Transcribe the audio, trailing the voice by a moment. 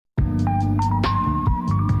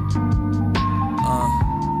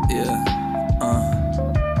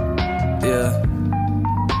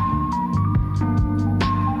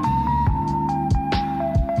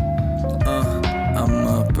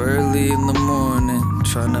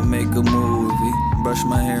trying to make a movie. Brush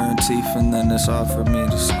my hair and teeth and then it's off for me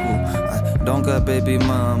to school. I don't got baby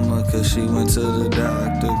mama cause she went to the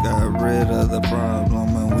doctor. Got rid of the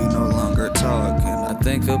problem and we no longer talking. I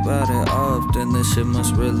think about it often, this shit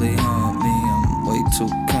must really haunt me. I'm way too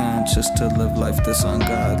conscious to live life this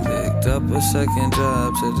ungodly. Picked up a second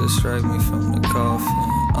job to distract me from the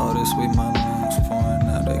coffin. All this weed my lungs pouring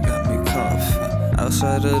out, they got me coughing.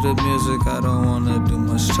 Outside of the music, I don't wanna do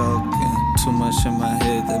much talking. Too much in my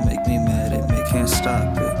head that make me mad at me, can't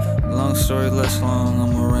stop it. Long story less long,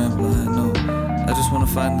 I'm a rambler, I know. I just wanna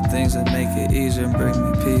find the things that make it easier and bring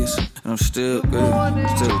me peace. And I'm still grieving,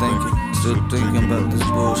 still thinking about this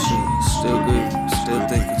bullshit. Still grieving, still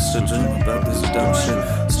thinking, still dreaming about this dumb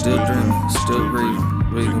shit. Still dreaming, still grieving,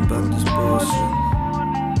 reading about this bullshit.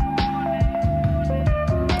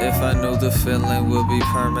 If I knew the feeling would be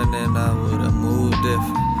permanent, I would've moved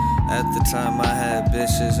different. At the time I had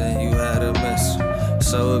bitches and you had a miss.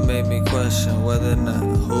 So it made me question whether or not,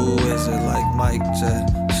 who is it like Mike J?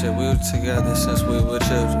 Shit, we were together since we were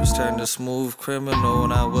children. Turned a smooth criminal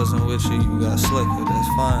when I wasn't with you, you got slicker, that's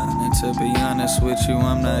fine. And to be honest with you,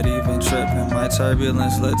 I'm not even tripping. My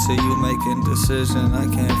turbulence led to you making decisions, I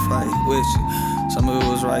can't fight with you. Some of it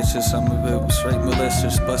was righteous, some of it was straight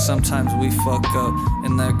malicious. But sometimes we fuck up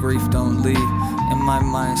and that grief don't leave. And my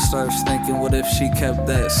mind starts thinking, what if she kept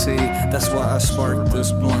that seed? That's why I sparked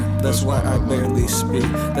this blunt, that's why I barely speak.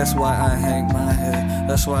 That's why I hang my head,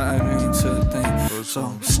 that's why I need to think.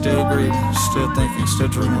 So still grieving, still thinking, still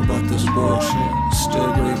dreaming about this bullshit.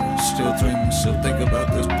 Still grieving, still dreaming, still thinking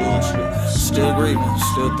about this bullshit. Still grieving,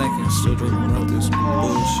 still thinking, still dreaming about this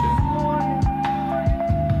bullshit.